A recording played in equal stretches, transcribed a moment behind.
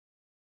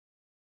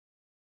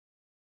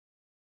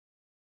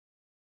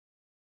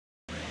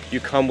You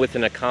come with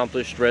an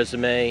accomplished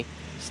resume,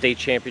 state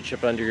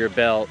championship under your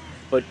belt,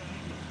 but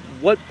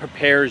what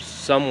prepares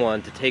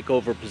someone to take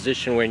over a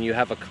position when you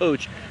have a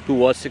coach who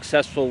was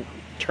successful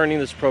turning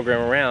this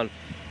program around,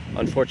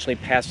 unfortunately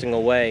passing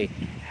away?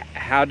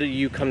 How do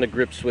you come to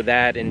grips with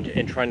that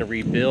and trying to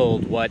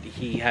rebuild what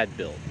he had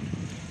built?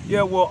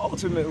 Yeah, well,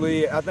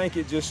 ultimately, I think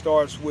it just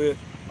starts with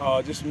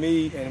just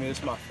me and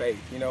it's my faith,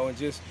 and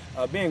just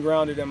being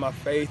grounded in my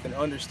faith and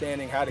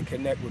understanding how to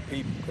connect with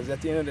people. Because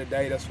at the end of the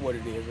day, that's what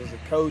it is. As a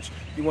coach,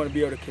 you want to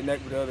be able to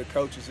connect with other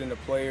coaches and the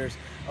players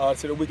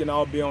so that we can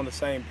all be on the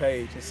same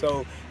page. And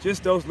so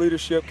just those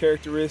leadership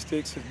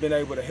characteristics have been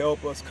able to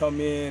help us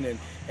come in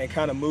and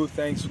kind of move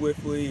things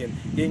swiftly and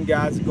getting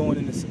guys going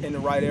in the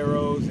right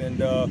arrows.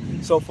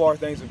 And so far,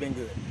 things have been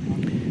good.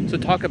 So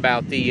talk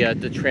about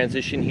the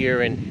transition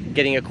here and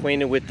getting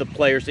acquainted with the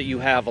players that you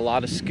have, a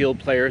lot of skilled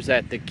players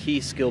at the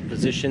key skilled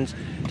positions.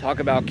 Talk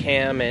about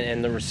Cam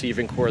and the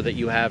receiving core that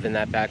you have in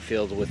that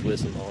backfield with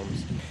Wisdom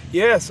Holmes.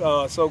 Yes,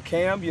 so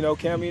Cam,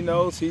 Cam,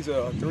 he's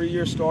a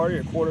 3-year starter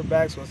at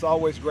quarterback, so it's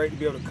always great to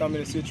be able to come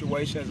in a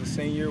situation as a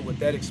senior with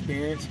that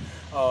experience.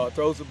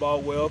 Throws the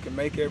ball well, can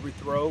make every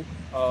throw.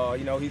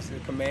 He's the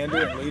commander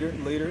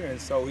and leader, and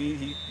so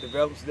he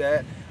develops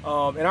that.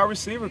 And our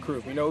receiver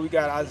group, we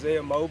got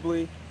Isaiah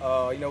Mobley,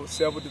 with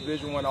several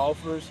Division I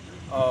offers.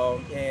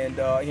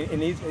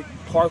 And he's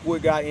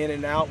Parkwood got in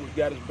and out. We've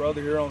got his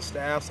brother here on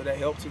staff, so that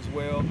helps as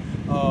well.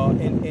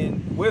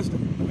 And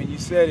Wisdom, you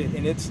said it,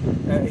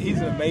 and he's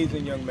an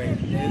amazing young man.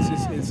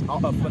 And it's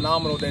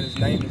phenomenal that his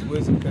name is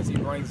Wisdom because he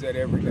brings that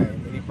every day.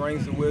 And he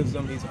brings the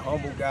wisdom. He's a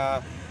humble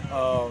guy.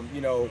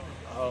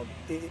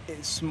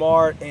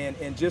 Smart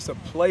and just a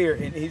player,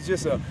 and he's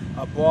just a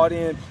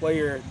bought-in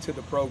player to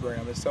the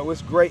program. And so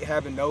it's great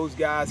having those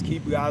guys,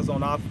 keep guys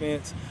on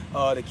offense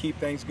to keep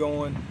things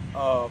going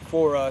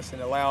for us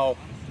and allow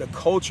the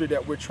culture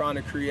that we're trying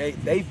to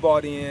create. They've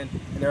bought in,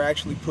 and they're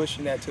actually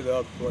pushing that to the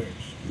other players.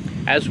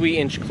 As we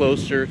inch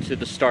closer to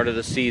the start of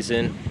the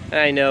season, and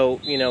I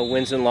know,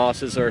 wins and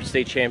losses are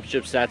state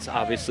championships, that's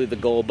obviously the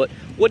goal, but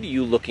what are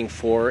you looking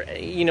for,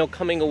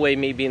 coming away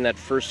maybe in that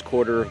first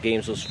quarter of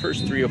games, those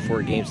first 3 or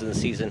 4 games in the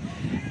season,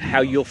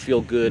 how you'll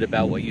feel good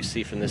about what you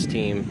see from this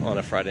team on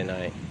a Friday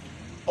night?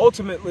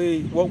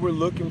 Ultimately, what we're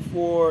looking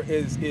for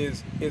is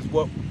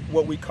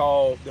what we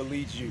call the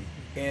lead you.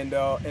 And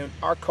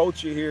our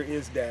culture here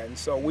is that. And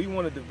so we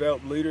want to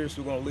develop leaders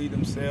who are going to lead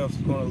themselves,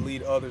 who are going to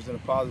lead others in a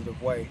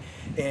positive way.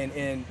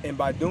 And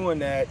by doing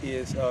that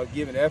is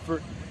giving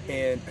effort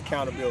and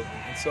accountability.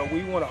 And so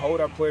we want to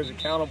hold our players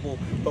accountable,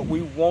 but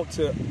we want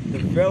to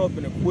develop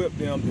and equip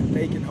them that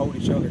they can hold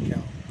each other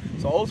accountable.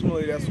 So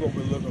ultimately, that's what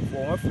we're looking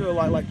for. I feel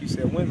like you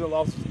said, wins and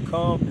losses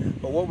come,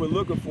 but what we're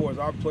looking for is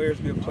our players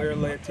to be a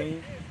player-led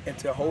team and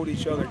to hold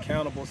each other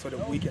accountable so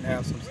that we can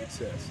have some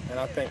success. And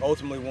I think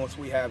ultimately once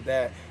we have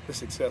that, the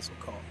success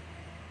will come.